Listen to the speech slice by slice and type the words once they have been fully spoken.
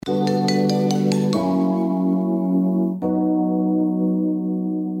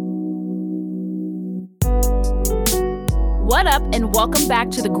What up, and welcome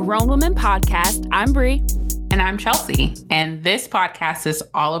back to the Grown Women Podcast. I'm Bree. And I'm Chelsea. And this podcast is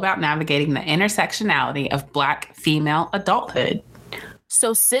all about navigating the intersectionality of Black female adulthood.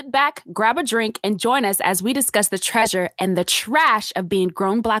 So sit back, grab a drink, and join us as we discuss the treasure and the trash of being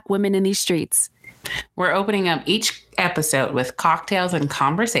grown Black women in these streets. We're opening up each episode with cocktails and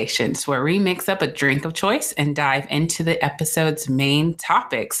conversations where we mix up a drink of choice and dive into the episode's main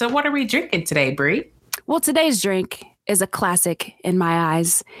topic. So what are we drinking today, Bree? Well, today's drink is a classic in my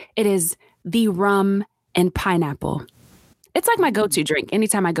eyes. It is the rum and pineapple. It's like my go-to drink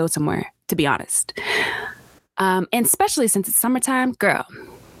anytime I go somewhere, to be honest. And especially since it's summertime, girl,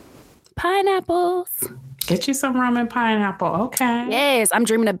 pineapples. Get you some rum and pineapple. Okay. Yes, I'm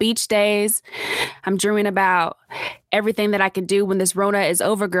dreaming of beach days. I'm dreaming about everything that I can do when this Rona is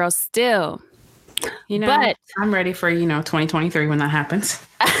over, girl, still. But I'm ready for, 2023 when that happens.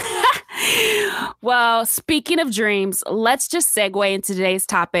 Well, speaking of dreams, let's just segue into today's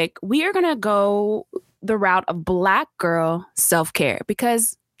topic. We are going to go the route of Black girl self-care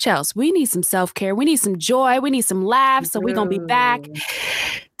because, Chels, we need some self-care. We need some joy. We need some laughs. So we're going to be back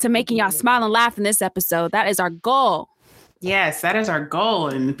to making y'all smile and laugh in this episode. That is our goal. Yes, that is our goal.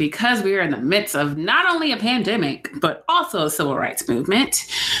 And because we are in the midst of not only a pandemic, but also a civil rights movement,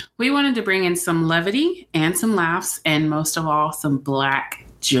 we wanted to bring in some levity and some laughs and most of all, some Black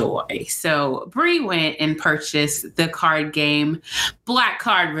joy. So Bree went and purchased the card game Black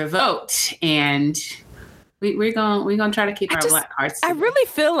Card Revoked, and we're gonna try to keep our Black cards together. I really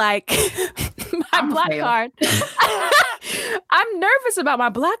feel like my Black card. I'm nervous about my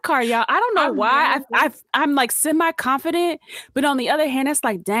Black card, y'all. I don't know why. I'm like semi-confident, but on the other hand, it's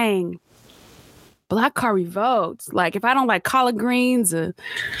like, dang, Black card revoked. Like if I don't like collard greens or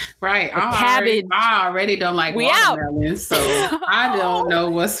cabbage, I already don't like watermelon, so I don't know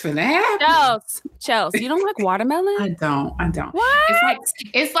what's for that. Chelsea, you don't like watermelon? I don't. What?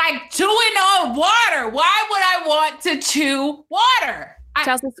 It's like chewing on water. Why would I want to chew water?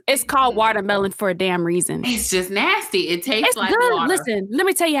 Chelsea, it's called watermelon for a damn reason. It's just nasty. It tastes like good. water. Listen, let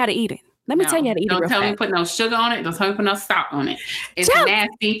me tell you how to eat it. Don't tell me to put no sugar on it. Don't tell me to put no salt on it. It's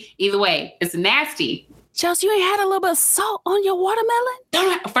nasty. Either way, it's nasty. Chelsea, you ain't had a little bit of salt on your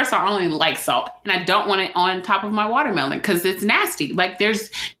watermelon? First of all, I only like salt. And I don't want it on top of my watermelon because it's nasty. Like there's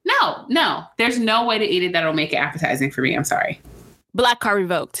no way to eat it that'll make it appetizing for me. I'm sorry. Black card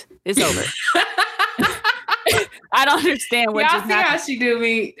revoked. It's over. I don't understand what y'all see how she do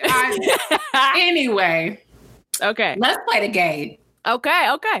me. Anyway. Okay. Let's play the game.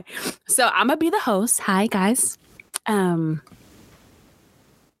 Okay. So I'm gonna be the host. Hi guys. My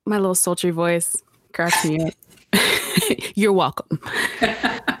little sultry voice cracks me up. You're welcome.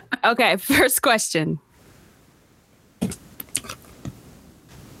 Okay, first question.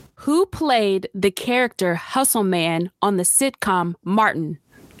 Who played the character Hustle Man on the sitcom Martin?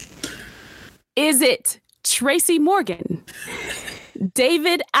 Is it Tracy Morgan,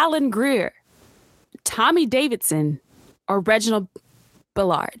 David Alan Grier, Tommy Davidson, or Reginald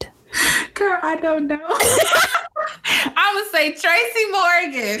Ballard? Girl, I don't know. I would say Tracy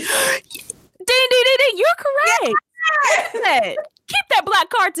Morgan. Ding. You're correct. Yeah. Keep that Black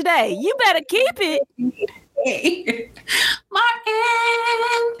card today. You better keep it. Martin.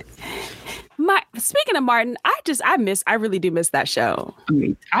 Speaking of Martin, I really do miss that show.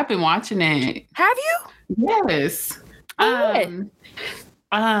 I've been watching it. Have you? Yes.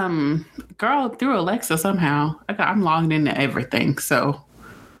 Girl, through Alexa somehow. I'm logged into everything, so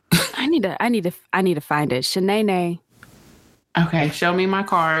I need to find it. Shanae. Okay, show me my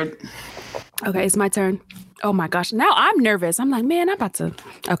card. Okay, it's my turn. Oh my gosh. Now I'm nervous. I'm like, man, I'm about to.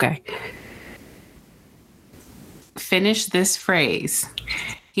 Okay. Finish this phrase.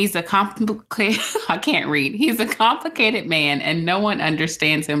 He's a complicated, I can't read. He's a complicated man and no one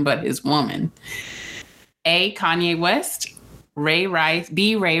understands him but his woman. A, Kanye West, Ray Rice,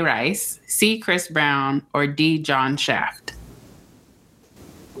 B, Ray Rice, C, Chris Brown, or D, John Shaft.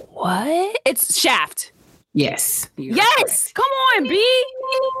 What? It's Shaft. Yes. Yes. Come on, B.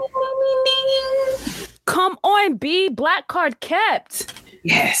 Come on, B. Black card kept.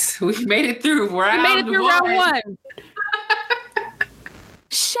 Yes. We made it through round one.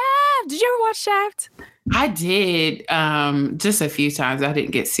 Shaft. Did you ever watch Shaft? I did. Just a few times. I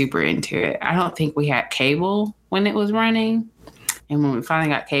didn't get super into it. I don't think we had cable when it was running. And when we finally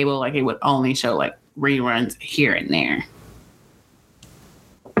got cable, like it would only show like reruns here and there.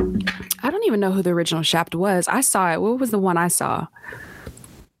 I don't even know who the original Shaft was. I saw it. What was the one I saw?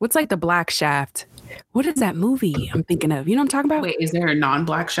 What's like the Black Shaft? What is that movie I'm thinking of? You know what I'm talking about? Wait, is there a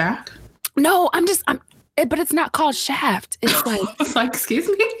non-Black Shaft? No, but it's not called Shaft. It's like, I was like, excuse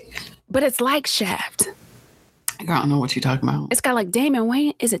me? But it's like Shaft. Girl, I don't know what you're talking about. It's got like Damon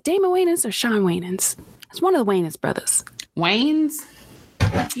Wayne. Is it Damon Wayans or Sean Wayans? It's one of the Wayans brothers. Wayans?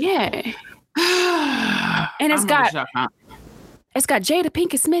 Yeah. And it's got Jada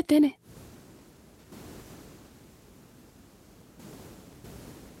Pinkett Smith in it.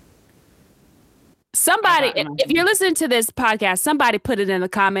 Somebody, if you're listening to this podcast, somebody put it in the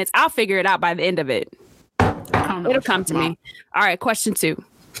comments. I'll figure it out by the end of it. It'll come to me. All right, question 2.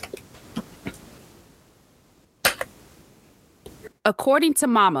 According to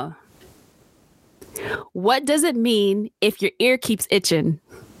Mama, what does it mean if your ear keeps itching?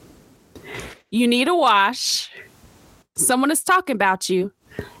 You need a wash. Someone is talking about you.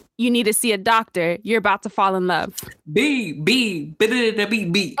 You need to see a doctor. You're about to fall in love. B.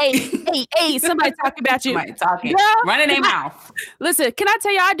 Hey, somebody talking about you. Somebody talking. Girl, running their mouth. Listen, can I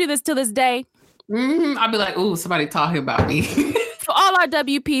tell you, I do this till this day. I'll be like, ooh, somebody talking about me. For all our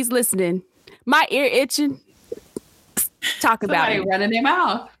WPs listening, my ear itching. Talk about it. Somebody running their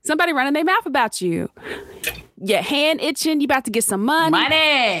mouth. Somebody running their mouth about you. Your hand itching. You about to get some money.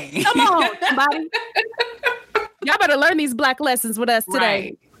 Money. Come on, somebody. Y'all better learn these Black lessons with us today.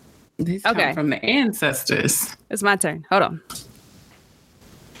 Right. These come from the ancestors. It's my turn. Hold on.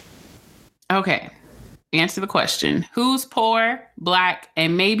 Okay. Answer the question. Who's poor, Black,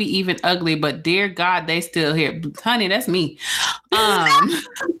 and maybe even ugly, but dear God, they still here? Honey, that's me.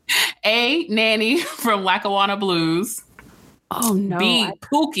 A, Nanny from Lackawanna Blues. Oh, no. B,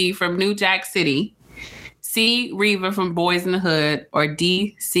 Pookie from New Jack City. C, Reva from Boys in the Hood. Or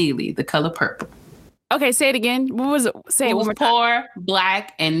D, Celie, The Color Purple. Okay, say it again. What was it? Say it one more time. Poor,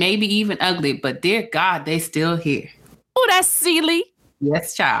 Black, and maybe even ugly, but dear God, they still here. Oh, that's Celie.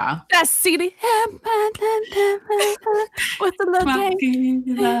 Yes, child. That's Celie. What's the little game?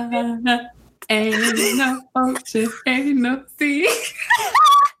 Ain't no ocean, ain't no sea.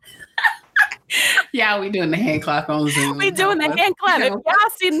 Yeah, we doing the hand clap on Zoom. We doing the hand clap.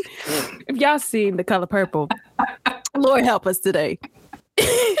 If y'all seen The Color Purple, Lord help us today.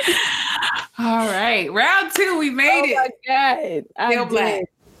 All right, round 2, we made it. Oh my God, Still black.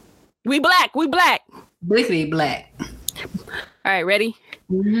 We black. Blickety black. All right, ready?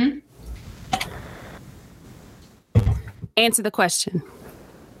 Mm-hmm. Answer the question.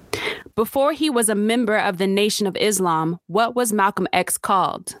 Before he was a member of the Nation of Islam, what was Malcolm X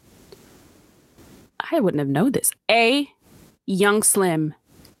called? I wouldn't have known this. A, Young Slim.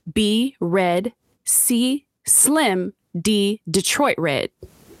 B, Red. C, Slim. D, Detroit Red.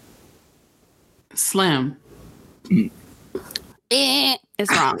 Slim. It's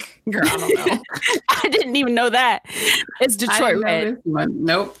wrong. Girl, I don't know. I didn't even know that. It's Detroit Red.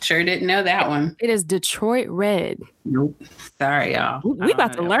 Nope, sure didn't know that one. It is Detroit Red. Nope. Sorry, y'all. We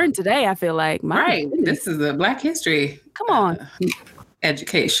about to learn today, I feel like. Right. This is a Black history. Come on.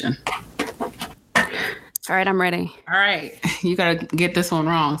 Education. All right, I'm ready. All right. You got to get this one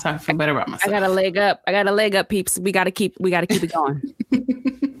wrong so I can feel better about myself. I got a leg up, peeps. We got to keep it going.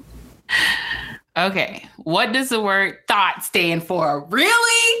 Okay. What does the word thought stand for?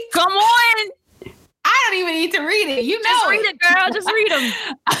 Really? Come on. I don't even need to read it. You know. Just read it, girl. Just read them.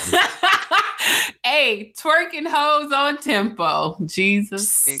 A, twerking hoes on tempo. Jesus.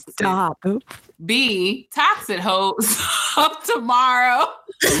 Stop. B, toxic hoes up tomorrow.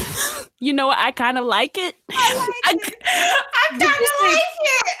 You know what? I kind of like it. I kind of like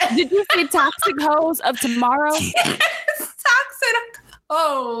it. Did you say toxic hoes of tomorrow? Yes, toxic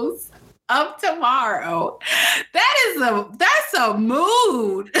hoes of tomorrow. That's a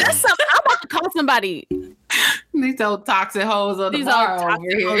mood. I'm about to call somebody. These old toxic hoes of tomorrow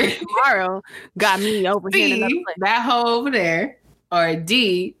got me over here in another place. That hoe over there. Or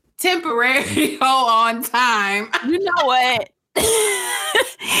D, temporary hoe on time. You know what?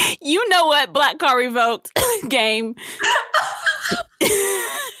 You know what? Black Car Revoked game.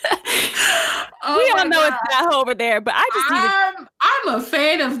 We all know it's that over there, but I'm a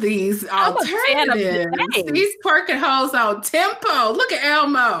fan of these alternatives. These twerking hoes on tempo. Look at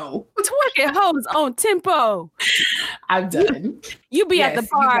Elmo. Twerking hoes on tempo. I'm done. You be at the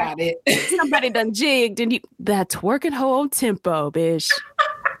bar. You got it. Somebody done jigged and that twerking hoe on tempo, bitch.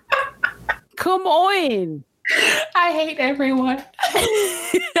 Come on. I hate everyone.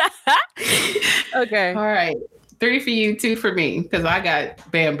 Okay. All right. 3 for you, 2 for me, because I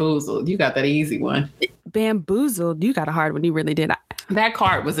got bamboozled. You got that easy one. Bamboozled? You got a hard one. You really did. That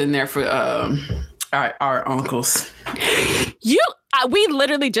card was in there for our uncles. We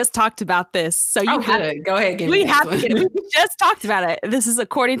literally just talked about this. So you go ahead. We just talked about it. This is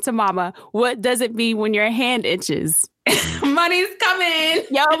according to Mama. What does it mean when your hand itches? Money's coming.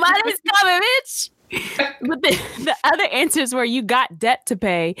 Yo, money's coming, bitch. But the other answers were you got debt to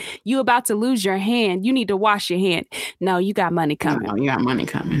pay, you about to lose your hand, you need to wash your hand. No, you got money coming. No, you got money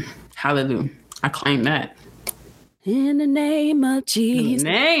coming. Hallelujah. I claim that. In the name of Jesus.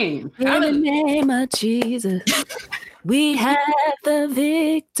 In the name of Jesus. We have the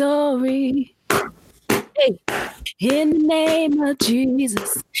victory. Hey. In the name of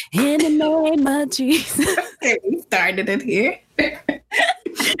Jesus. In the name of Jesus. We started it here.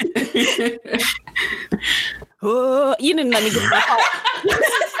 Oh, you didn't let me get my part.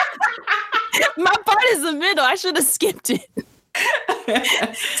 My part is the middle. I should have skipped it.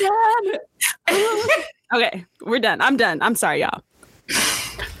 Okay, we're done. I'm done. I'm sorry, y'all.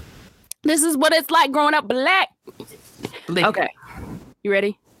 This is what it's like growing up black. Okay. You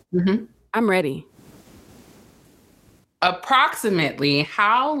ready? Mm-hmm. I'm ready. Approximately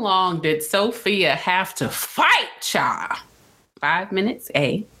how long did Sophia have to fight, child? 5 minutes,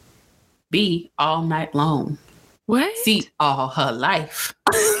 A. B, all night long. What? C, all her life.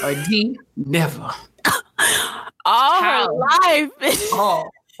 Or D, never. Her life. All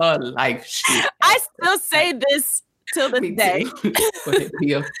her life. Shit. I still say this till this day. But it'd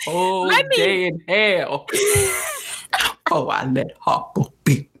be a whole day in hell. Oh, I let Harper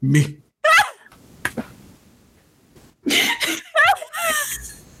beat me.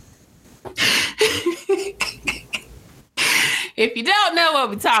 If you don't know what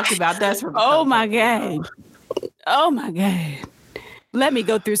we're talking about, that's from Oh my God. Let me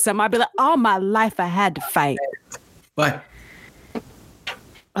go through some. I'll be like, all my life I had to fight. What?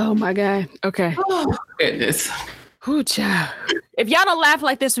 Oh my God. Okay. Oh, goodness. Ooh, child. If y'all don't laugh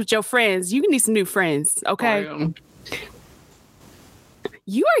like this with your friends, you need some new friends, okay?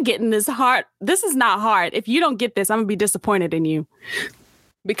 You are getting this hard. This is not hard. If you don't get this, I'm going to be disappointed in you.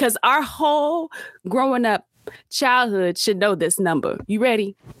 Because our whole growing up childhood should know this number. You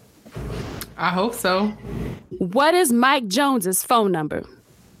ready? I hope so. What is Mike Jones's phone number?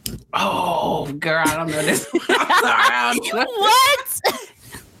 Oh, girl, I don't know this. I'm sorry. What?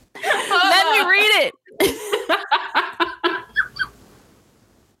 Let me read it.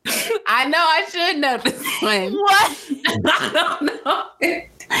 I know I should know this one. What? I don't know.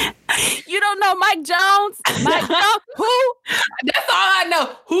 You don't know Mike Jones? Mike Jones? Who? That's all I know.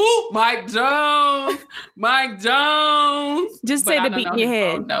 Who? Mike Jones. Mike Jones. Just say the beat in your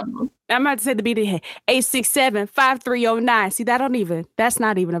head. I'm about to say the beat in your head. 867-5309. See, that's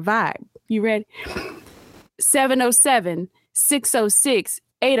not even a vibe. You ready?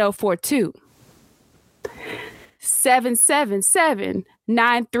 707-606-8042.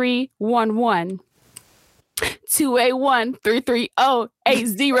 777-9311.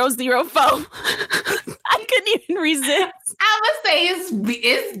 281-330-8004. I couldn't even resist. I would say it's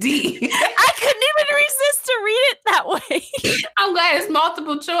D. I couldn't even resist to read it that way. I'm glad it's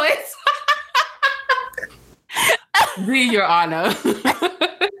multiple choice. D, Your Honor.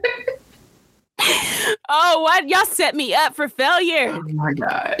 Oh, what? Y'all set me up for failure. Oh my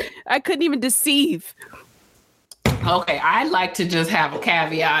God. I couldn't even deceive. Okay, I'd like to just have a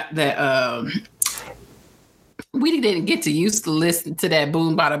caveat that we didn't get to used to listen to that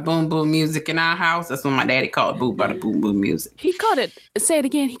boom bada boom boom music in our house. That's what my daddy called boom bada boom boom music. He called it, say it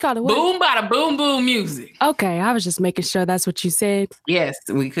again. He called it what? Boom bada boom boom music. Okay, I was just making sure that's what you said. Yes,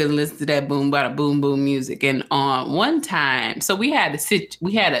 we couldn't listen to that boom bada boom boom music. And on one time, so we had a system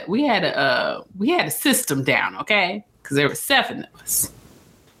down, okay? Because there were 7 of us.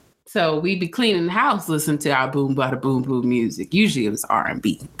 So we'd be cleaning the house, listening to our boom bada boom boom music. Usually it was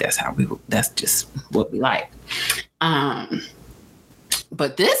R&B. That's just what we like.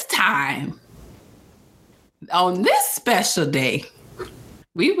 But this time, on this special day,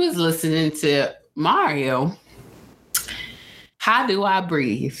 we was listening to Mario, How Do I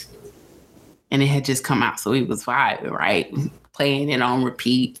Breathe? And it had just come out, so we was vibing, right? Playing it on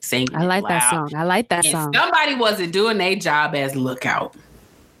repeat, singing. I like that song. And somebody wasn't doing their job as lookout.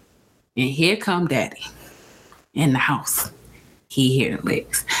 And here come Daddy in the house. He hear the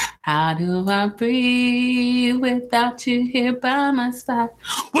lyrics. How do I breathe without you here by my side?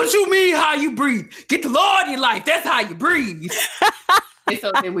 What you mean how you breathe? Get the Lord in your life. That's how you breathe. And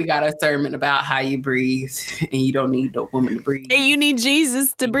so then we got a sermon about how you breathe. And you don't need no woman to breathe. And you need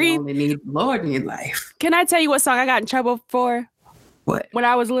Jesus to breathe. You only need the Lord in your life. Can I tell you what song I got in trouble for? What? When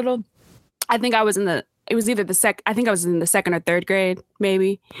I was little, I think I was in the second or third grade,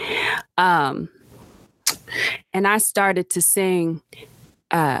 maybe. And I started to sing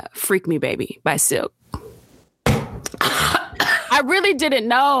Freak Me Baby by Silk. I really didn't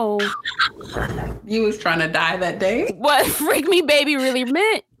know. You was trying to die that day? What Freak Me Baby really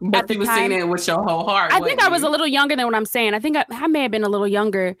meant. But you was singing it with your whole heart. I think I was a little younger than what I'm saying. I think I may have been a little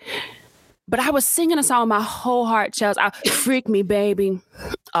younger. But I was singing a song with my whole heart, Chels. Freak me, baby.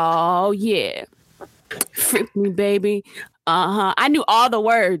 Oh, yeah. Freak me, baby. I knew all the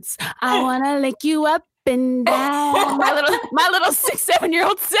words. I want to lick you up and down. My little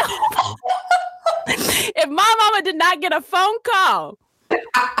 6-7-year-old self. If my mama did not get a phone call,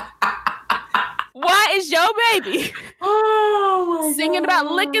 why is your baby singing about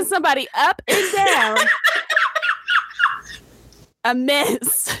licking somebody up and down? A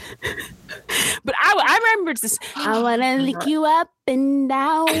mess. But I remember just, I want to lick you up and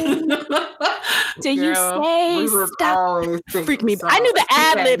down till you say stop. Freak me. I knew the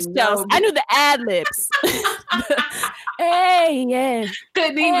ad-libs, Joe. I knew the ad-libs. Hey, yeah.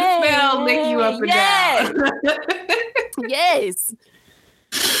 Couldn't even spell lick you up and down. Yes.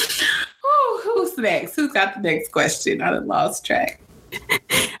 Who's next? Who's got the next question? I done lost track.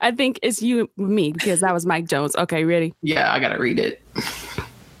 I think it's you and me because that was Mike Jones. Okay, ready? Yeah, I gotta read it.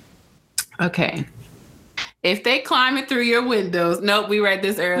 Okay. If they climb it through your windows. Nope, we read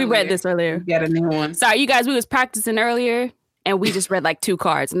this earlier. Get a new one. Sorry, you guys, we was practicing earlier and we just read like 2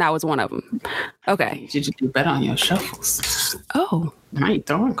 cards and that was one of them. Okay. Did you do better on your shuffles? Oh. I ain't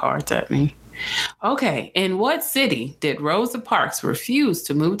throwing cards at me. Okay. In what city did Rosa Parks refuse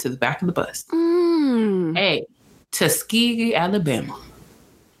to move to the back of the bus? A. Tuskegee, Alabama.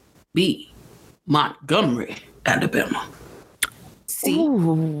 B. Montgomery, Alabama. C.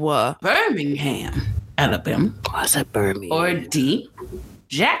 Birmingham, Alabama. What's a Birmingham? Or D.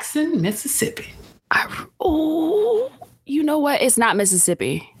 Jackson, Mississippi. You know what? It's not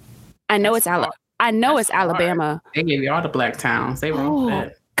Mississippi. I know it's Alabama. They gave you all the black towns. They were all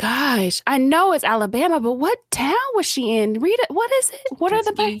that. Gosh, I know it's Alabama, but what town was she in? Read it. What is it? What are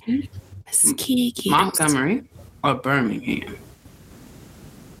the Tuskegee? Montgomery or Birmingham?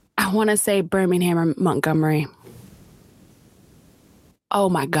 I want to say Birmingham or Montgomery. Oh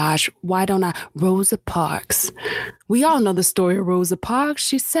my gosh, why don't I? Rosa Parks. We all know the story of Rosa Parks.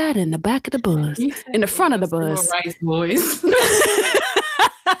 She sat in the back of the bus, in the front of the bus. Rice boys.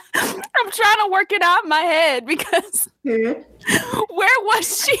 I'm trying to work it out in my head because where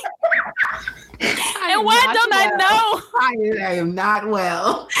was she? And why don't I know? I am not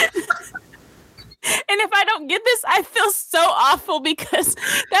well. And if I don't get this, I feel so awful because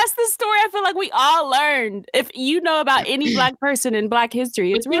that's the story I feel like we all learned. If you know about any Black person in Black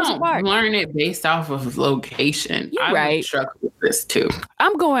history, it's Rosa Parks. Learn it based off of location. You're right. I struggle with this too.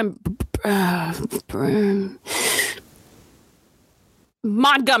 I'm going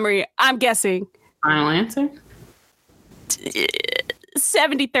Montgomery, I'm guessing. Final answer?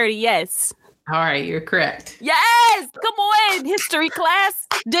 70-30, yes. All right, you're correct. Yes! Come on, history class.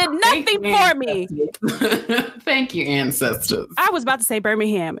 Did nothing for me. Thank you, ancestors. I was about to say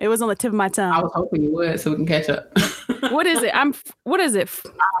Birmingham. It was on the tip of my tongue. I was hoping you would so we can catch up. What is it? What is it?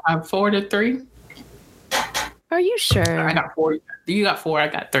 I'm 4-3. Are you sure? I got 4. You got 4. I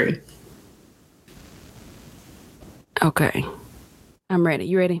got 3. Okay. I'm ready.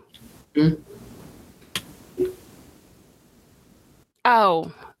 You ready? Mm-hmm.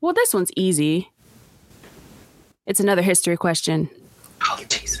 Oh, well, this one's easy. It's another history question. Oh,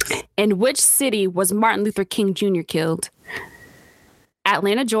 Jesus. In which city was Martin Luther King Jr. killed?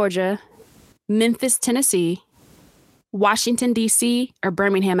 Atlanta, Georgia, Memphis, Tennessee, Washington, D.C., or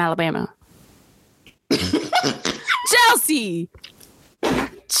Birmingham, Alabama? Chelsea!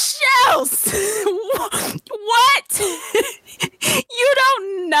 Chelsea! What? You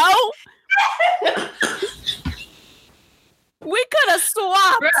don't know? We could have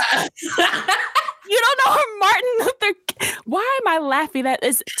swapped. You don't know who Martin Luther... Why am I laughing? That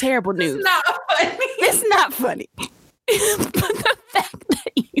is terrible news. It's not funny. It's not funny. But the fact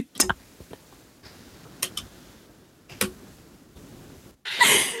that you don't...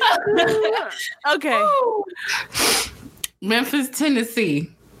 Okay. Memphis,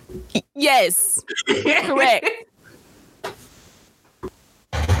 Tennessee. Yes. Correct.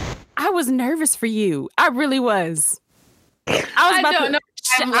 I was nervous for you. I really was.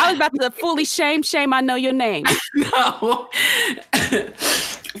 I was about to fully shame. I know your name. No.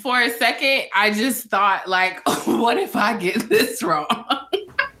 For a second, I just thought, like, what if I get this wrong?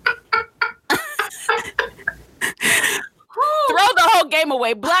 Throw the whole game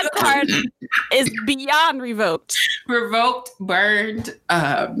away. Black card is beyond revoked. Revoked, burned,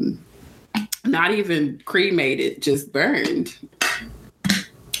 not even cremated, just burned.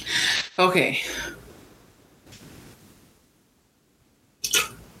 Okay.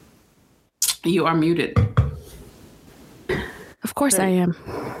 You are muted. Of course I am.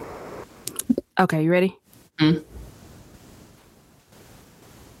 Okay, you ready?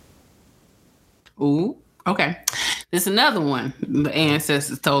 Ooh, okay. There's another one the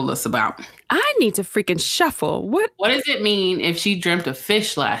ancestors told us about. I need to freaking shuffle. What does it mean if she dreamt of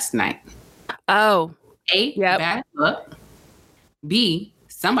fish last night? Oh. A, bad luck. B,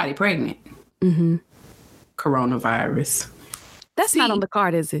 somebody pregnant. Mm-hmm. Coronavirus. That's not on the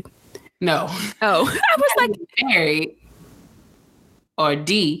card, is it? No. Oh, I was like married. Or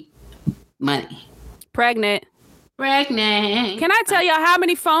D, money. Pregnant. Can I tell y'all how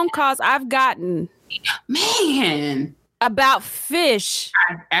many phone calls I've gotten? Man. About fish.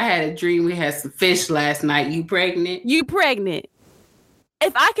 I had a dream we had some fish last night. You pregnant?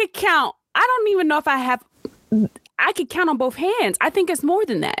 If I could count, I don't even know if I could count on both hands. I think it's more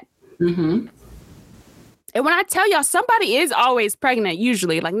than that. Mm-hmm. And when I tell y'all, somebody is always pregnant,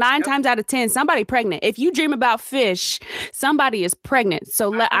 usually. Like 9 times out of 10, somebody pregnant. If you dream about fish, somebody is pregnant.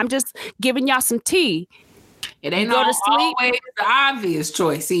 So I'm just giving y'all some tea. It ain't always the obvious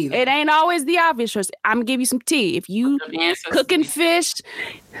choice either. It ain't always the obvious choice. I'm going to give you some tea. If you cooking fish,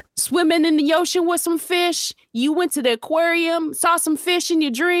 swimming in the ocean with some fish, you went to the aquarium, saw some fish in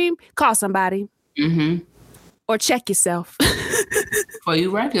your dream, call somebody. Mm-hmm. Or check yourself. Before you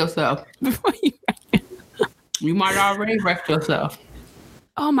wreck yourself. You might already wreck yourself.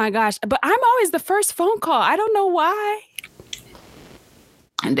 Oh my gosh. But I'm always the first phone call. I don't know why.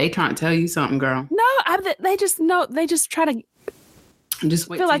 And they trying to tell you something, girl. No, they just know. They just try to just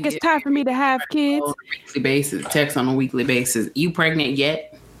wait feel like it's time for me to have kids. On a weekly basis, text on a weekly basis. You pregnant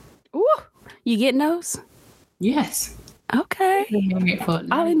yet? Ooh, you getting those? Yes. Okay.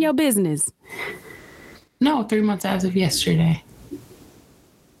 All in your business. No, 3 months as of yesterday.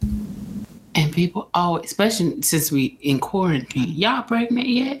 And people always, especially since we in quarantine, y'all pregnant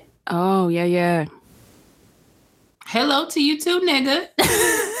yet? Oh, yeah. Hello to you too, nigga.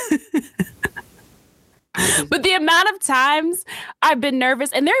 But the amount of times I've been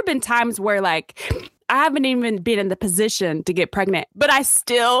nervous, and there have been times where like I haven't even been in the position to get pregnant, but I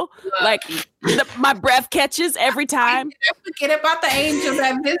still like my breath catches every time. I forget about the angels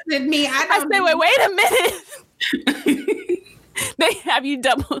that visited me. I say, wait a minute. They have you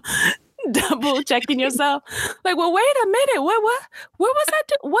double checking yourself. Like, well, wait a minute. What was that?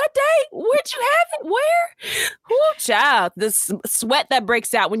 What day? Where'd you have it? Where? Oh, child. The sweat that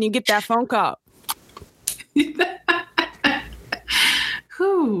breaks out when you get that phone call.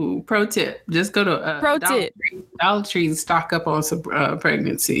 Pro tip. Just go to Dollar Tree and stock up on some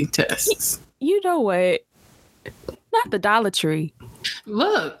pregnancy tests. You know what? Not the Dollar Tree.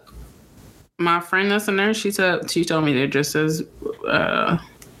 Look, my friend that's a nurse, she told me they're just as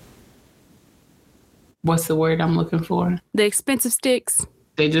what's the word I'm looking for? The expensive sticks.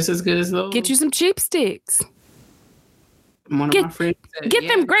 They're just as good as those. Get you some cheap sticks. One of my friends said, get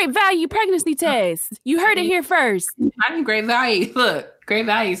them great value pregnancy tests. You heard it here first. I need great value. Look, great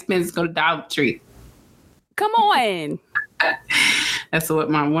value expenses go to Dollar Tree. Come on. That's what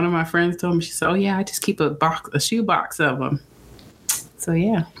one of my friends told me. She said, "Oh yeah, I just keep a shoebox of them." So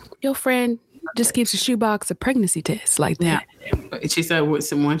yeah, your friend just keeps a shoebox of pregnancy tests like that. Yeah. She said,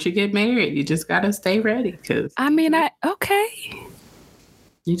 once you get married, you just gotta stay ready because. I mean, okay.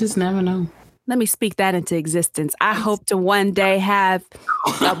 You just never know. Let me speak that into existence. I hope to one day have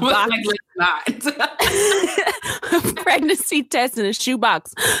a box of pregnancy tests in a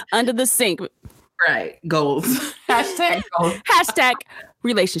shoebox under the sink. Right. Goals. Hashtag goals. Hashtag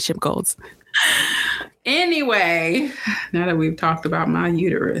relationship goals. Anyway, now that we've talked about my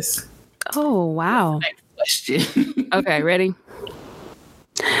uterus. Oh, wow. Next question. Okay, ready?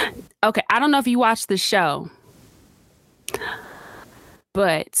 Okay, I don't know if you watched the show,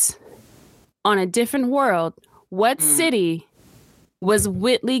 but on A Different World, what city was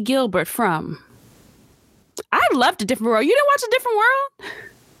Whitley Gilbert from? I loved A Different World. You didn't watch A Different World?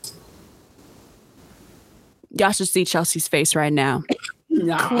 Y'all should see Chelsea's face right now.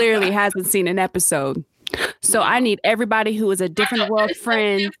 No. Clearly hasn't seen an episode. So I need everybody who is a Different World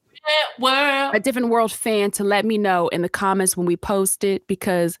friend, a Different World fan to let me know in the comments when we post it,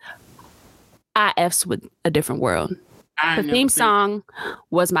 because I F's with A Different World. The theme song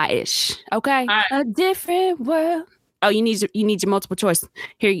was my ish. Okay. A Different World. Oh, you need your multiple choice.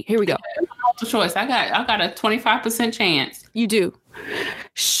 Here we go. Multiple choice. I got a 25% chance. You do.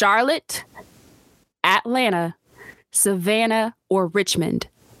 Charlotte, Atlanta, Savannah, or Richmond?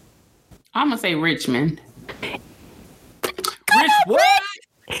 I'm gonna say Richmond. Richmond.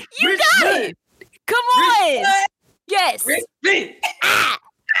 You got it. Come on. Richmond. Yes. Richmond.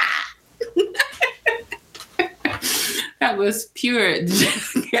 That was pure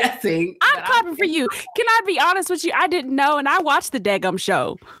guessing. I'm clapping for you. Can I be honest with you? I didn't know, and I watched the daggum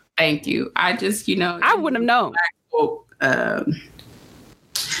show. Thank you. I just, I wouldn't have known.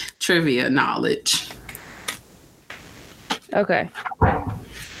 Trivia knowledge. Okay.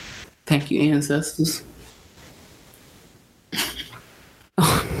 Thank you, ancestors.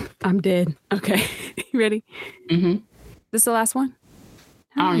 Oh, I'm dead. Okay. You ready? Mm-hmm. This is the last one?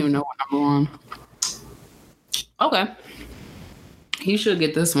 I don't even know what number one. Okay. You should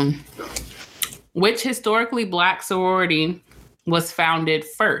get this one. Which historically Black sorority was founded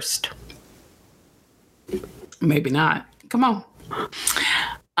first? Maybe not. Come on.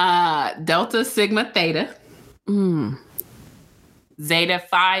 Delta Sigma Theta. Zeta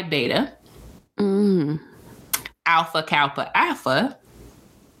Phi Beta. Alpha Kappa Alpha.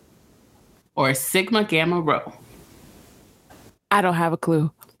 Or Sigma Gamma Rho. I don't have a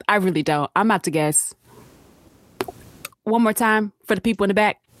clue. I really don't. I'm about to guess. One more time for the people in the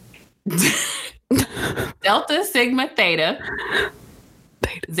back. Delta Sigma Theta.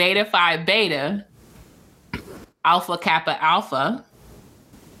 Zeta Phi Beta. Alpha Kappa Alpha.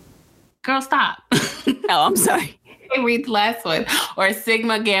 Girl, stop. Oh, I'm sorry. Read the last one. Or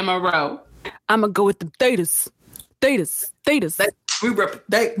Sigma Gamma Rho. I'm going to go with the Thetas. Thetas. We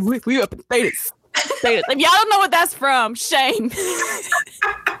represent. We up in Thetas. Thetas. If y'all don't know what that's from, shame.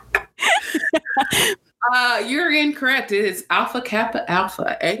 You're incorrect. It is Alpha Kappa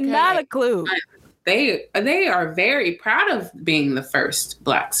Alpha. AKA. Not a clue. They are very proud of being the first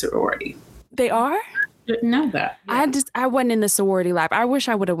Black sorority. They are? Didn't know that. Yeah. I wasn't in the sorority lab. I wish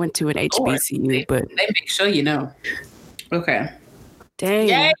I would have went to an HBCU, but they make sure you know. Okay. Dang.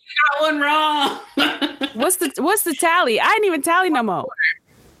 Yeah, you got one wrong. What's the tally? I didn't even tally no more.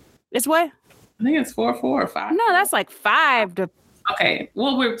 It's what? I think it's 4-4 or 5. No, that's like 5 to. Okay.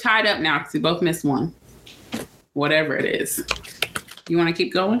 Well, we're tied up now because we both missed one. Whatever it is. You want to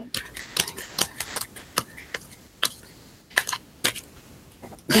keep going?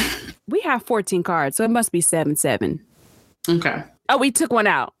 We have 14 cards, so it must be 7-7. Okay. Oh, we took one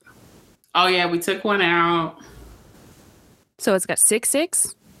out. Oh, yeah, we took one out. So it's got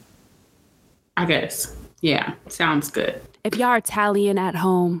 6-6? I guess. Yeah, sounds good. If y'all are tallying at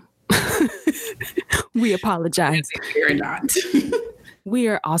home, we apologize. You're not. We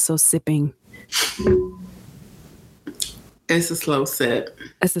are also sipping. It's a slow sip.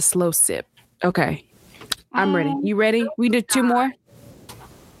 It's a slow sip. Okay. I'm ready. You ready? We did 2 more?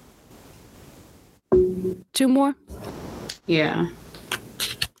 2 more? Yeah.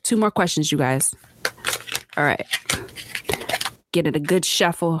 2 more questions, you guys. All right. Get it a good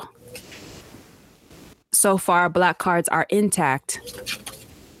shuffle. So far, Black cards are intact.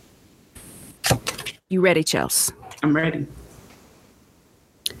 You ready, Chels? I'm ready.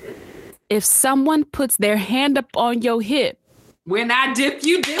 If someone puts their hand up on your hip. When I dip,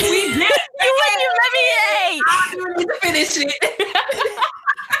 you dip, we dip. You wouldn't let me eat. I don't need to finish it.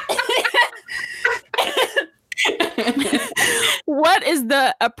 What is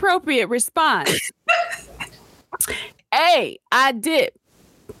the appropriate response? A, I dip.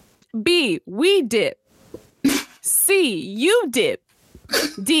 B, we dip. C, you dip.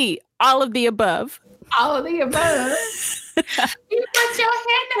 D, all of the above. All of the above. You put your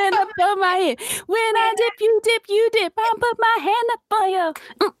hand up on my head. When I dip, you dip. I put my hand up on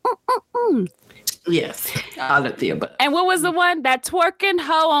you. Yes, all of the above. And what was the one? That twerking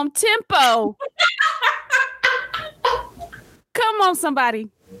hoe on tempo. Come on, somebody.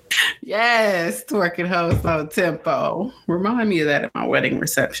 Yes, twerking hoes on tempo. Remind me of that at my wedding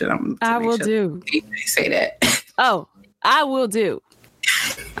reception. I will do. They say that. Oh, I will do.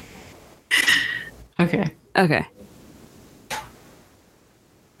 Okay.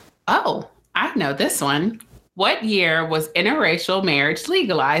 Oh, I know this one. What year was interracial marriage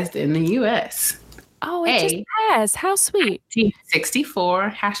legalized in the U.S.? Oh, it just passed. How sweet. 1964.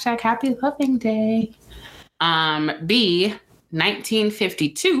 # Happy Loving Day. B,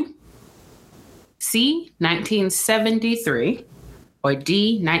 1952. C, 1973. Or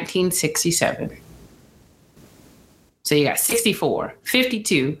D, 1967. So you got 64,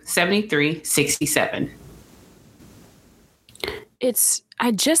 52, 73, 67.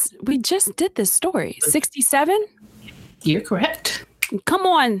 We just did this story. 67? You're correct. Come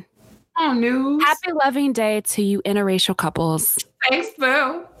on. Oh, news. Happy Loving Day to you interracial couples. Thanks,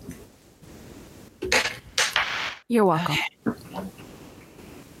 Boo. You're welcome.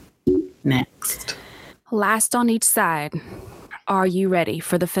 Next. Last on each side. Are you ready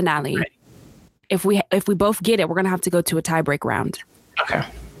for the finale? Ready. If we both get it, we're going to have to go to a tiebreak round. Okay.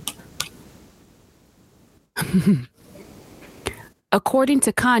 According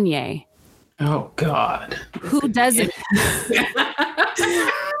to Kanye. Oh, God. Who doesn't?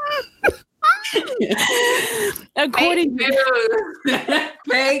 According to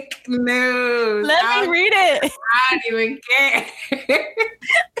fake news. Let me read it. I don't even care.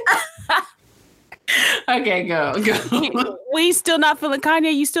 Okay, go. We still not feeling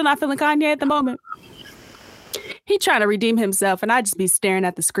Kanye? You still not feeling Kanye at the moment? He trying to redeem himself, and I just be staring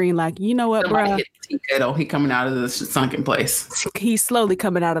at the screen like, you know what, bro? He coming out of the sunken place. He's slowly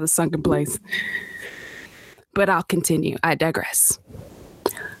coming out of the sunken place. But I'll continue. I digress.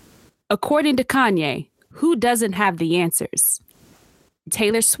 According to Kanye, who doesn't have the answers?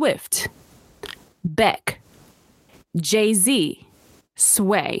 Taylor Swift, Beck, Jay-Z,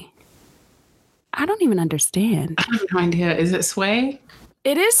 Sway. I don't even understand. I have no idea. Is it Sway?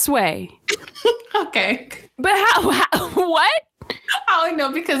 It is Sway. Okay. But how what? I only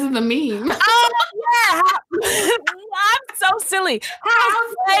know because of the meme. Oh, yeah. I'm so silly. How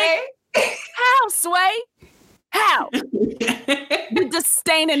Sway? How Sway? How? The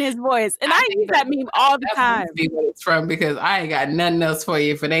disdain in his voice. And I use that meme all the time. Be what it's from, because I ain't got nothing else for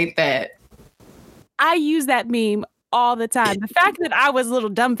you if it ain't that. I use that meme all the time. The fact that I was a little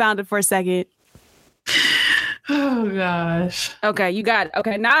dumbfounded for a second. Oh, gosh. Okay, you got it.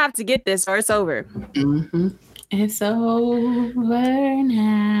 Okay, now I have to get this or it's over. Mm-hmm. It's over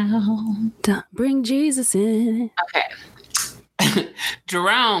now. Don't bring Jesus in. Okay.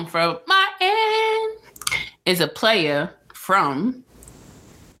 Jerome from my end is a player from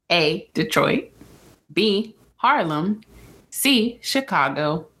A, Detroit, B, Harlem, C,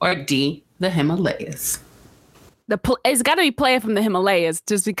 Chicago, or D, the Himalayas. It's got to be player from the Himalayas,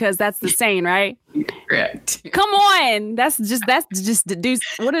 just because that's the saying, right? Correct. Come on, that's just deduce.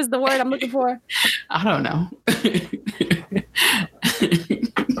 What is the word I'm looking for? I don't know.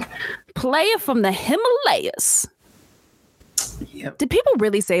 Player from the Himalayas. Yep. Did people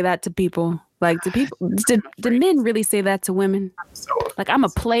really say that to people? Like, did men really say that to women? Like, I'm a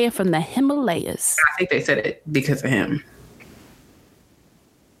player from the Himalayas. I think they said it because of him.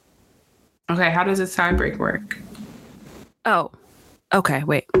 Okay, how does this tiebreak work? Oh, okay,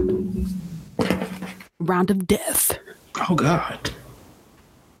 wait. Round of death. Oh, God.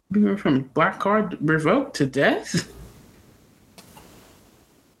 We went from black card revoked to death?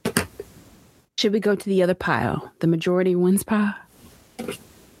 Should we go to the other pile? The majority wins pile?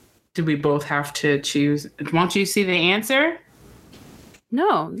 Do we both have to choose? Won't you see the answer?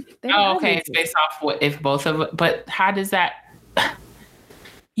 No. Oh, okay. It's based off what if both of it. But how does that?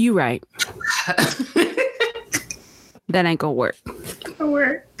 You right. That ain't gonna work.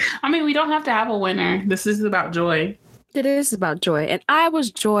 I mean, we don't have to have a winner. This is about joy. It is about joy. And I was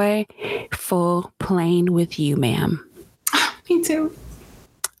joyful playing with you, ma'am. Me too.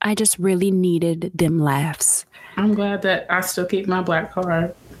 I just really needed them laughs. I'm glad that I still keep my black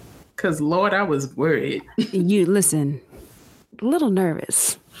card. Because, Lord, I was worried. You, listen, a little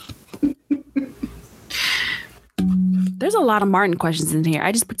nervous. There's a lot of Martin questions in here.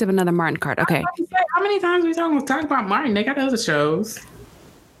 I just picked up another Martin card. Okay. How many times we talk about Martin? They got other shows.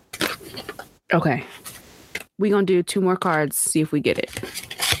 Okay. We're going to do 2 more cards, see if we get it.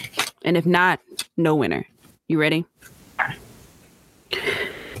 And if not, no winner. You ready?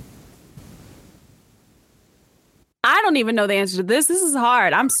 I don't even know the answer to this. This is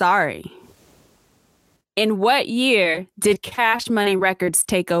hard. I'm sorry. In what year did Cash Money Records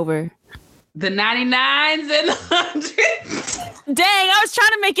take over? The 99s and the 100s. Dang, I was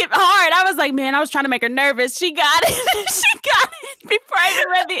trying to make it hard. I was like, man, I was trying to make her nervous. She got it. She got it before I even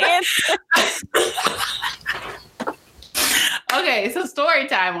read the answer. Okay, so story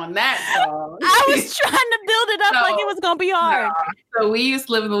time on that song. I was trying to build it up like it was going to be hard. So we used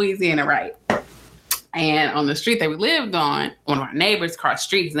to live in Louisiana, right? And on the street that we lived on, one of our neighbors across the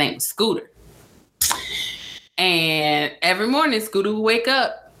street, his name was Scooter. And every morning, Scooter would wake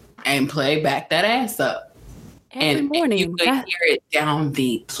up and play Back That Ass Up. Every morning. You could hear it down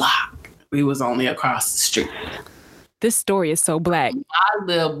the block. We was only across the street. This story is so black. My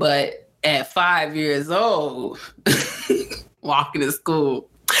little butt at 5 years old, walking to school.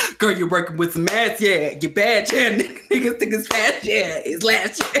 Girl, you're working with some ass, yeah. You bad, yeah. Niggas think it's fast, yeah. It's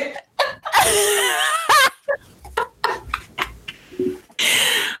last year.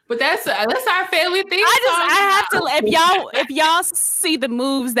 But that's our family thing. I have to. If y'all see the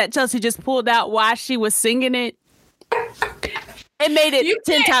moves that Chelsea just pulled out while she was singing it, it made it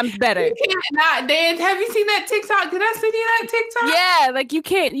 10 times better. You can't not dance. Have you seen that TikTok? Did I send you that TikTok? Yeah, like you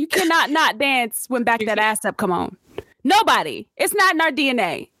cannot not dance when Back That Ass Up. Come on, nobody. It's not in our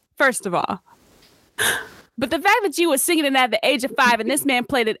DNA. First of all. But the fact that you were singing it at the age of 5 and this man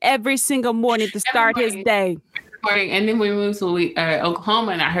played it every single morning to start his day. And then we moved to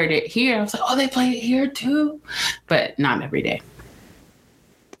Oklahoma and I heard it here. I was like, oh, they play it here too? But not every day.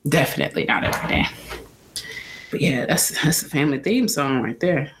 Definitely not every day. But yeah, that's the family theme song right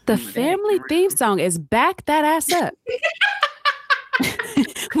there. The family theme song is Back That Ass Up.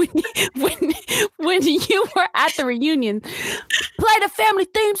 when you were at the reunion, play the family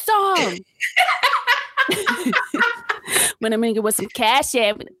theme song. When I'm in with some cash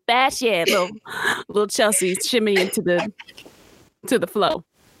app, bash app, little Chelsea shimmy into the flow.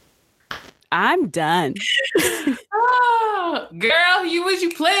 I'm done. Oh, girl, was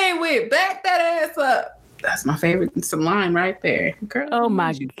you playing with? Back that ass up. That's my favorite. Some line right there. Girl, oh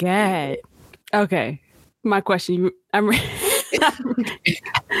my God. Okay. My question. I'm ready.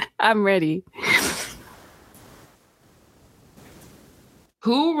 I'm ready.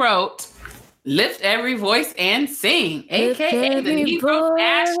 Who wrote Lift Every Voice and Sing, a.k.a. the Negro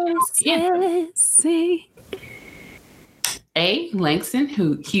National Anthem? A. Langston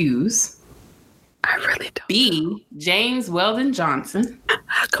Hughes. I really don't B. know. James Weldon Johnson.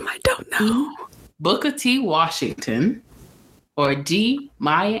 How come I don't know? Booker T. Washington. Or D.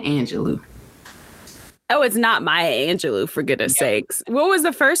 Maya Angelou. Oh, it's not Maya Angelou, for goodness sakes. What was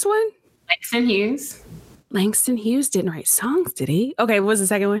the first one? Langston Hughes. Langston Hughes didn't write songs, did he? Okay, what was the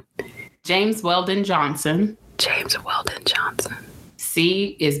second one? James Weldon Johnson. James Weldon Johnson.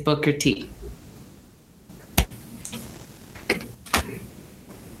 C is Booker T.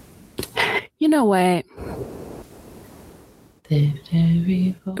 You know what? Lift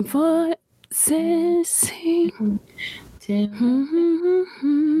every Voices sing.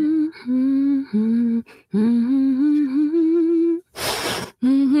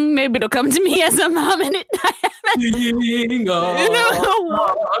 Maybe it'll come to me as I'm humming it.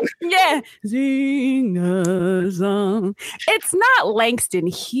 Yeah, sing a song. It's not Langston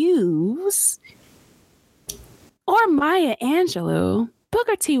Hughes or Maya Angelou.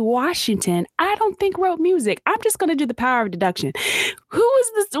 Booker T. Washington, I don't think wrote music. I'm just going to do the power of deduction. Who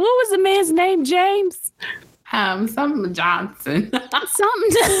was this? What was the man's name, James? Something Johnson.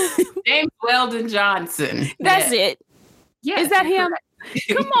 Something. James Weldon Johnson. That's it. Yeah. Is that him?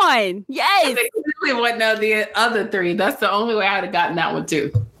 Come on. Yes. It really wasn't the other three. That's the only way I would have gotten that one too.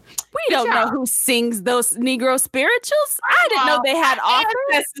 We don't know who sings those Negro spirituals. I didn't know they had authors.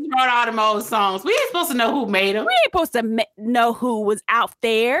 Ancestors wrote all them old songs. We ain't supposed to know who made them. We ain't supposed to know who was out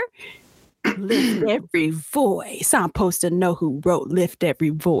there. Lift Every Voice. I'm supposed to know who wrote Lift Every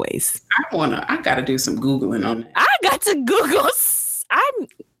Voice. I gotta do some Googling on that. I got to Google. I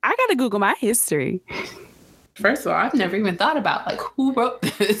gotta Google my history. First of all, I've never even thought about like who wrote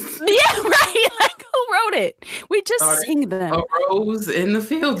this. Yeah, right. Like who wrote it? We just sing them. Arose in the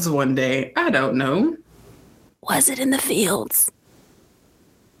fields one day. I don't know. Was it in the fields?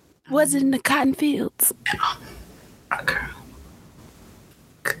 Was it in the cotton fields? Okay.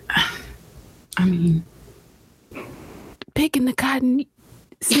 I mean, picking the cotton.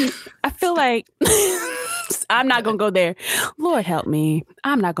 See, I feel like I'm not gonna go there. Lord help me.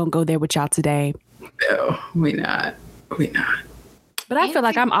 I'm not gonna go there with y'all today. No, we not. But I feel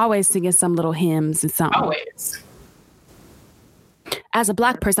like I'm always singing some little hymns and something. Always. As a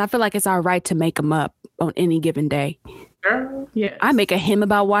Black person, I feel like it's our right to make them up on any given day. Girl, yeah. I make a hymn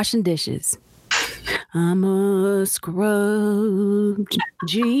about washing dishes. I'm a scrub,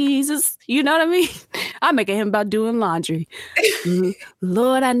 Jesus. You know what I mean? I make a hymn about doing laundry.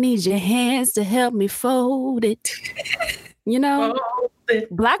 Lord, I need your hands to help me fold it. You know,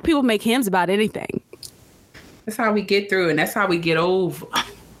 Black people make hymns about anything. That's how we get through, and that's how we get over.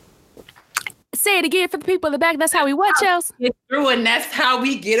 Say it again for the people in the back. That's how we what, Chelsea? Get through, and that's how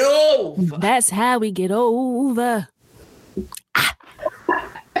we get over. That's how we get over.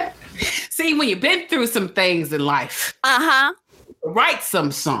 See, when you've been through some things in life, write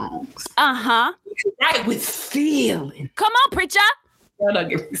some songs. Write with feeling. Come on, preacher. Don't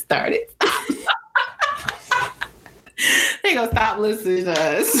get me started. They gonna stop listening to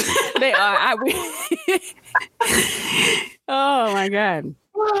us. They are. Oh my God.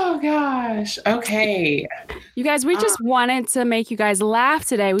 Oh gosh. Okay. You guys, we just wanted to make you guys laugh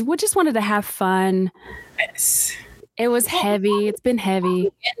today. We just wanted to have fun. Yes. It was heavy. It's been heavy.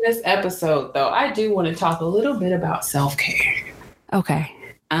 In this episode, though, I do want to talk a little bit about self-care. Okay.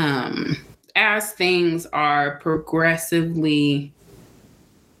 As things are progressively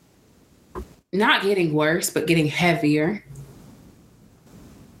not getting worse, but getting heavier,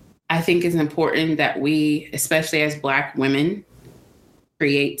 I think it's important that we, especially as Black women,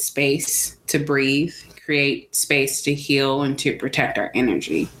 create space to breathe, create space to heal and to protect our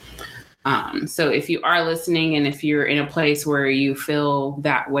energy. So if you are listening and if you're in a place where you feel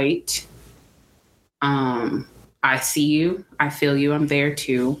that weight, I see you, I feel you, I'm there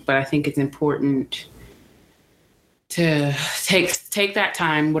too. But I think it's important to take that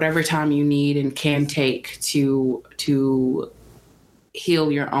time, whatever time you need and can take to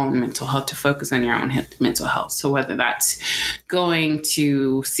heal your own mental health, to focus on your own mental health. So whether that's going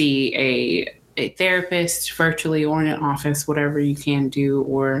to see a therapist virtually or in an office, whatever you can do,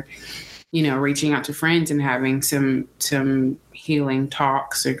 or, you know, reaching out to friends and having some healing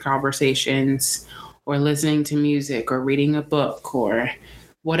talks or conversations, or listening to music or reading a book or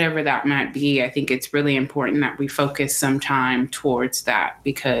whatever that might be. I think it's really important that we focus some time towards that,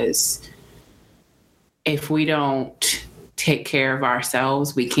 because if we don't take care of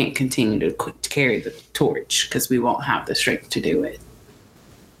ourselves, we can't continue to carry the torch, because we won't have the strength to do it.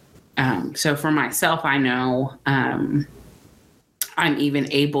 So for myself, I know I'm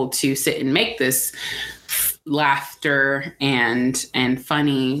even able to sit and make this laughter and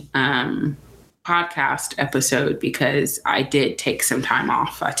funny podcast episode because I did take some time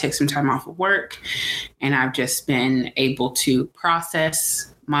off. I took some time off of work, and I've just been able to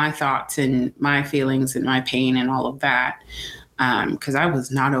process my thoughts and my feelings and my pain and all of that, because I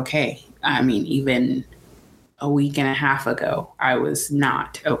was not okay. I mean, even a week and a half ago, I was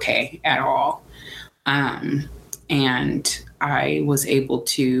not okay at all. And I was able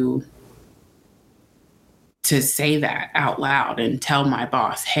to say that out loud and tell my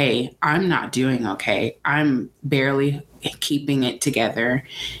boss, hey, I'm not doing okay. I'm barely keeping it together.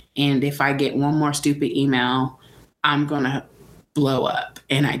 And if I get one more stupid email, I'm going to blow up.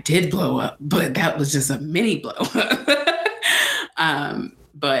 And I did blow up, but that was just a mini blow up.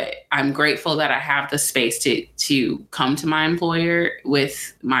 But I'm grateful that I have the space to come to my employer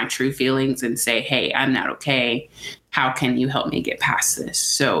with my true feelings and say, hey, I'm not okay. How can you help me get past this?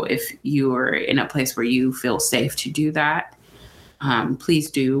 So if you're in a place where you feel safe to do that, please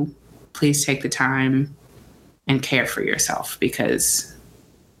do. Please take the time and care for yourself, because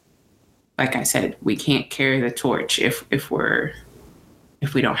like I said, we can't carry the torch if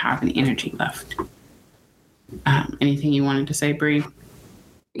we don't have any energy left. Anything you wanted to say, Bree?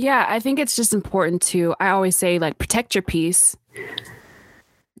 Yeah, I think it's just important to, I always say, like, protect your peace.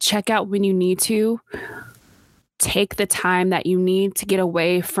 Check out when you need to. Take the time that you need to get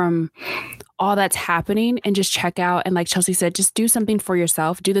away from all that's happening and just check out. And like Chelsea said, just do something for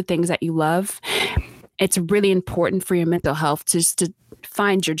yourself. Do the things that you love. It's really important for your mental health just to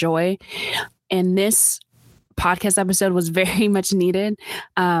find your joy. And this podcast episode was very much needed.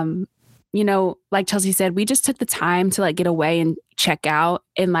 You know, like Chelsea said, we just took the time to like get away and check out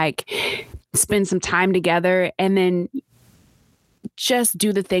and like spend some time together, and then just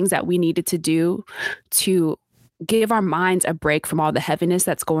do the things that we needed to do to give our minds a break from all the heaviness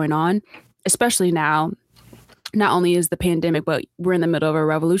that's going on, especially now. Not only is the pandemic, but we're in the middle of a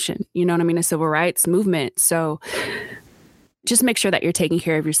revolution, you know what I mean? A civil rights movement. So just make sure that you're taking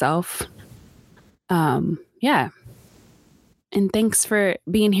care of yourself. Yeah. And thanks for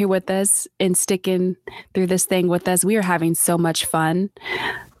being here with us and sticking through this thing with us. We are having so much fun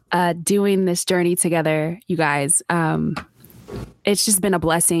doing this journey together, you guys. It's just been a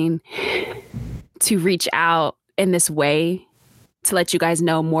blessing to reach out in this way to let you guys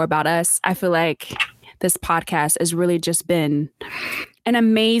know more about us. I feel like this podcast has really just been an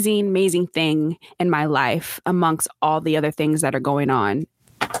amazing, amazing thing in my life amongst all the other things that are going on.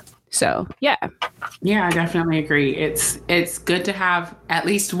 So, yeah. Yeah, I definitely agree. It's good to have at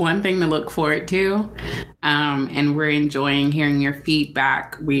least one thing to look forward to. And we're enjoying hearing your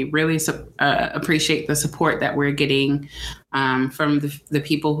feedback. We really appreciate the support that we're getting from the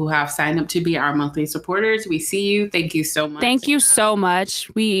people who have signed up to be our monthly supporters. We see you. Thank you so much. Thank you so much.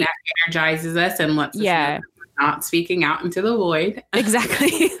 That energizes us and lets us know we're not speaking out into the void.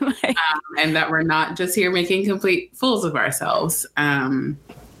 Exactly. And that we're not just here making complete fools of ourselves.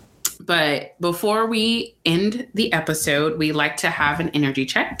 But before we end the episode, we like to have an energy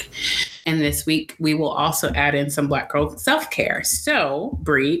check. And this week, we will also add in some Black Girl self-care. So,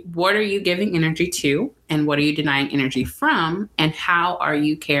 Bree, what are you giving energy to? And what are you denying energy from? And how are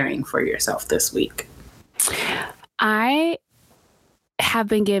you caring for yourself this week? I have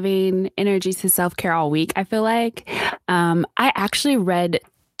been giving energy to self-care all week, I feel like. I actually read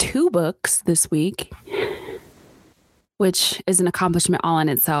 2 books this week, which is an accomplishment all in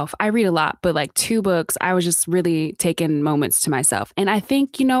itself. I read a lot, but like 2 books, I was just really taking moments to myself. And I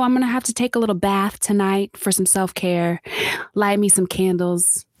think, I'm going to have to take a little bath tonight for some self-care, light me some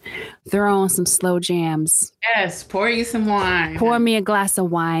candles, throw on some slow jams. Yes, pour you some wine. Pour me a glass of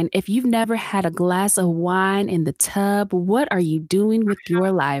wine. If you've never had a glass of wine in the tub, what are you doing with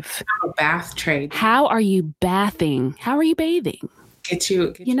your life? A bath tray. How are you bathing? How are you bathing? Get you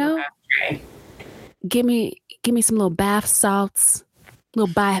a bath tray. Give me some little bath salts,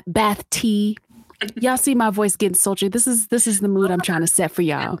 little bath tea. Y'all see my voice getting sultry. This is the mood I'm trying to set for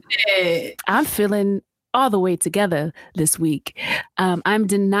y'all. I'm feeling all the way together this week. I'm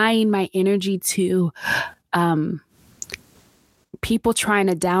denying my energy to people trying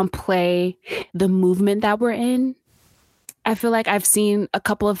to downplay the movement that we're in. I feel like I've seen a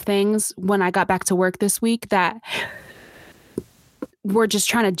couple of things when I got back to work this week that we're just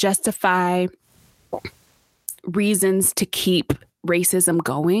trying to justify reasons to keep racism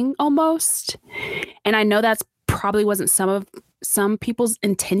going almost. And I know that's probably wasn't some people's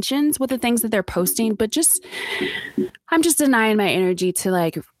intentions with the things that they're posting, but I'm just denying my energy to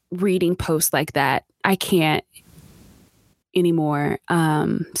like reading posts like that. I can't anymore.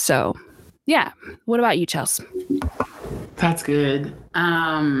 So yeah. What about you, Chelsea? That's good.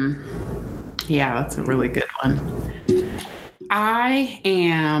 Yeah, that's a really good one. I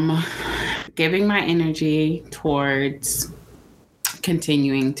am giving my energy towards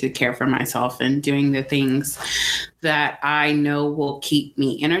continuing to care for myself and doing the things that I know will keep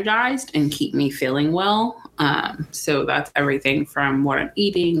me energized and keep me feeling well. So that's everything from what I'm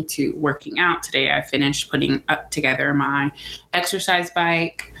eating to working out. Today I finished putting up together my exercise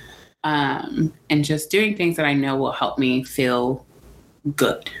bike, and just doing things that I know will help me feel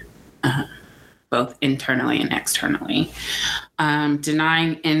good, both internally and externally.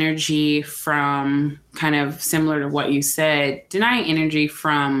 Denying energy from, kind of similar to what you said, denying energy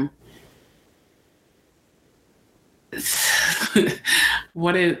from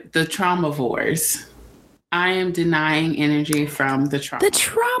what is the traumavores. I am denying energy from the trauma. The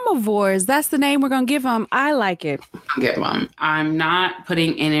traumavores. That's the name we're going to give them. I like it. Give them. I'm not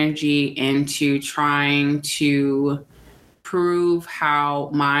putting energy into trying to prove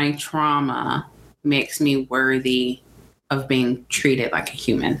how my trauma makes me worthy of being treated like a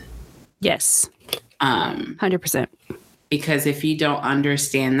human. Yes. 100%. Because if you don't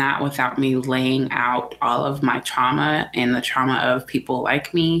understand that without me laying out all of my trauma and the trauma of people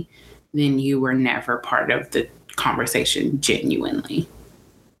like me, then you were never part of the conversation genuinely.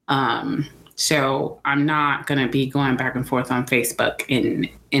 So I'm not going to be going back and forth on Facebook and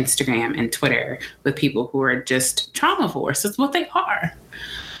Instagram and Twitter with people who are just traumavores. That's what they are.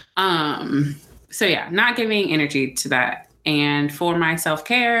 So yeah, not giving energy to that. And for my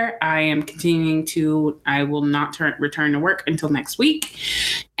self-care, I am continuing I will not return to work until next week.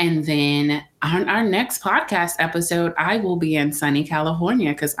 And then on our next podcast episode, I will be in sunny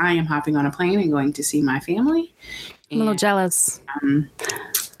California because I am hopping on a plane and going to see my family. I'm a little jealous.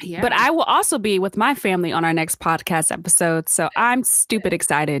 Yeah. But I will also be with my family on our next podcast episode. So I'm stupid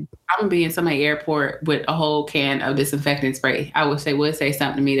excited. I'm going to be in some airport with a whole can of disinfectant spray. I would say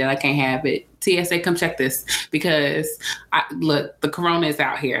something to me that I can't have it. TSA, come check this, because look, the corona is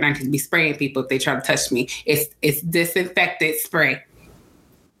out here and I can be spraying people if they try to touch me. It's disinfectant spray.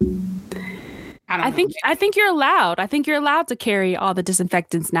 I think you're allowed. I think you're allowed to carry all the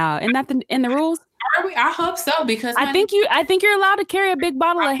disinfectants now. Isn't that in the rules? Are we? I hope so, because I think you're allowed to carry a big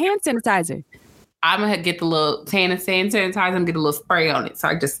bottle of hand sanitizer. I'm gonna get the little hand sanitizer and get a little spray on it, so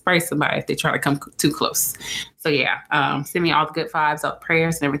I just spray somebody if they try to come too close. So yeah, send me all the good vibes, all the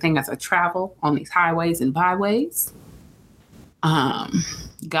prayers and everything as I travel on these highways and byways.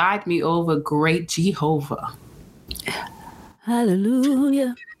 Guide me over, great Jehovah.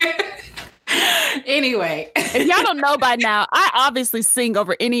 Hallelujah. Anyway, if y'all don't know by now, I obviously sing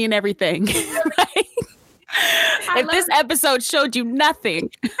over any and everything. Right? If this episode showed you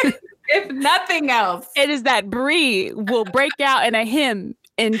nothing, if nothing else, it is that Bree will break out in a hymn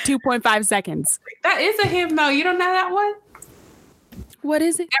in 2.5 seconds. That is a hymn, though. You don't know that one? What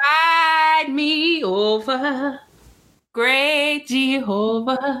is it? Guide me over, great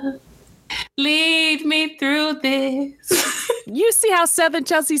Jehovah. Lead me through this. You see how Southern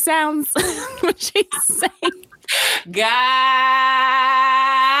Chelsea sounds when she's saying, guide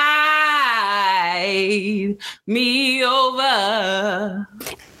me over.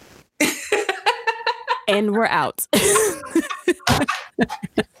 And we're out.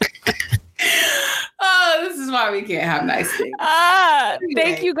 Oh, this is why we can't have nice things.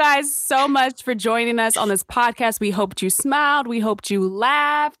 Thank you guys so much for joining us on this podcast. We hoped you smiled. We hoped you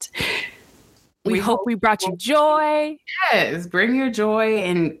laughed. We hope we brought you joy. Yes, bring your joy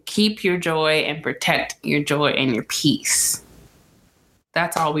and keep your joy and protect your joy and your peace.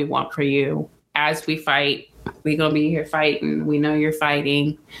 That's all we want for you. As we fight, we're going to be here fighting. We know you're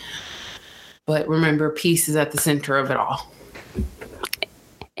fighting. But remember, peace is at the center of it all.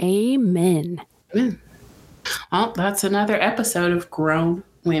 Amen. Well, that's another episode of Grown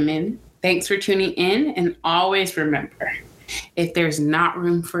Women. Thanks for tuning in. And always remember, if there's not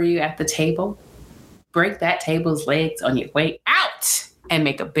room for you at the table, break that table's legs on your way out and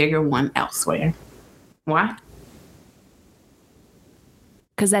make a bigger one elsewhere. Why?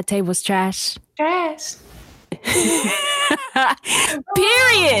 Because that table's trash. Trash.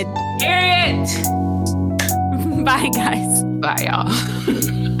 Period. Period. Bye, guys. Bye,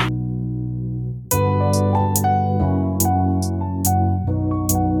 y'all.